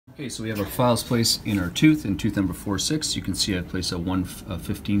Okay, so we have our files placed in our tooth, in tooth number 4-6. You can see I place a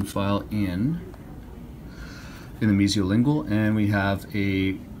 115 file in the mesiolingual, and we have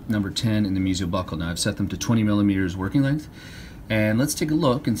a number 10 in the mesiobuccal. Now I've set them to 20 millimeters working length, and let's take a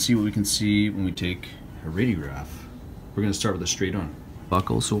look and see what we can see when we take a radiograph. We're going to start with a straight on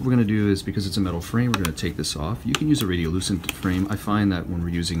buccal. So what we're going to do is, because it's a metal frame, we're going to take this off. You can use a radiolucent frame. I find that when we're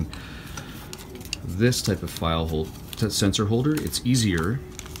using this type of file sensor holder, it's easier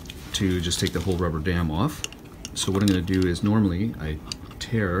to just take the whole rubber dam off. So what I'm going to do is, normally I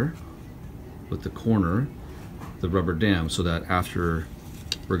tear with the corner the rubber dam so that after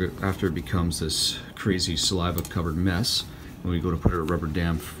it becomes this crazy saliva covered mess, when we go to put our rubber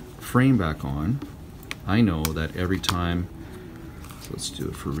dam frame back on, I know that every time, so let's do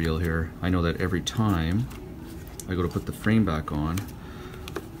it for real here, I know that every time I go to put the frame back on,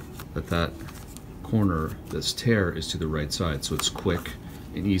 that corner, this tear, is to the right side, so it's quick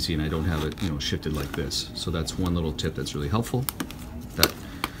and easy, and I don't have it, shifted like this. So that's one little tip that's really helpful that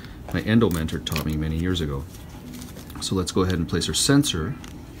my endo mentor taught me many years ago. So let's go ahead and place our sensor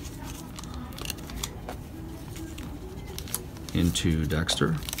into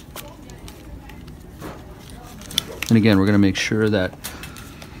Dexter. And again, we're going to make sure that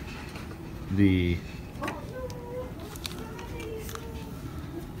the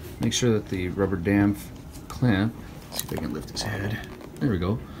rubber dam clamp, let's see if I can lift his head. There we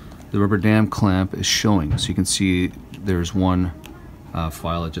go. The rubber dam clamp is showing, so you can see there's one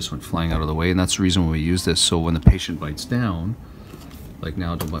file that just went flying out of the way, and that's the reason why we use this. So when the patient bites down, like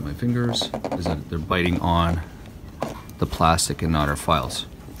now, don't bite my fingers, is that they're biting on the plastic and not our files.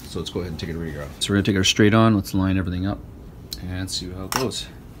 So let's go ahead and take a radiograph. So we're going to take our straight on, let's line everything up and see how it goes.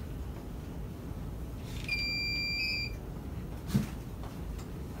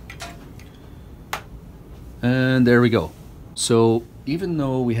 And there we go. So even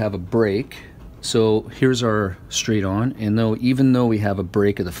though we have a break, so here's our straight on, and even though we have a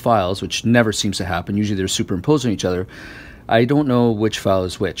break of the files, which never seems to happen, usually they're superimposed on each other, I don't know which file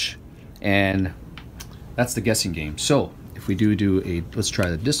is which, and that's the guessing game. So if we do let's try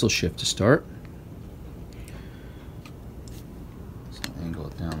the distal shift to start. So angle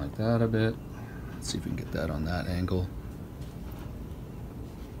it down like that a bit. Let's see if we can get that on that angle.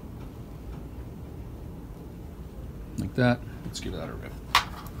 Like that. Let's give that a rip.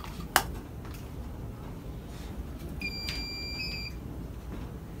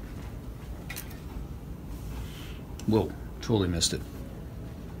 Whoa, totally missed it.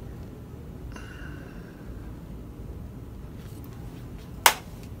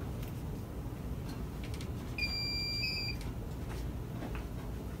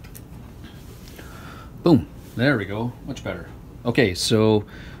 Boom, there we go, much better. Okay, so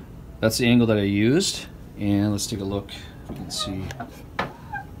that's the angle that I used, and let's take a look if we can see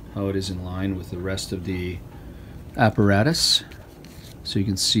how it is in line with the rest of the apparatus. So you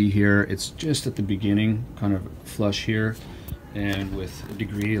can see here, it's just at the beginning, kind of flush here, and with a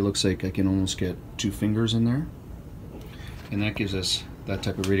degree, it looks like I can almost get 2 fingers in there, and that gives us that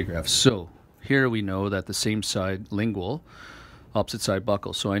type of radiograph. So here we know that the same side lingual, opposite side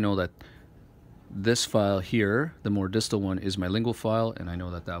buccal. So I know that this file here, the more distal one, is my lingual file, and I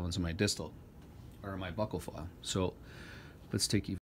know that that one's my distal, or my buccal file. So let's take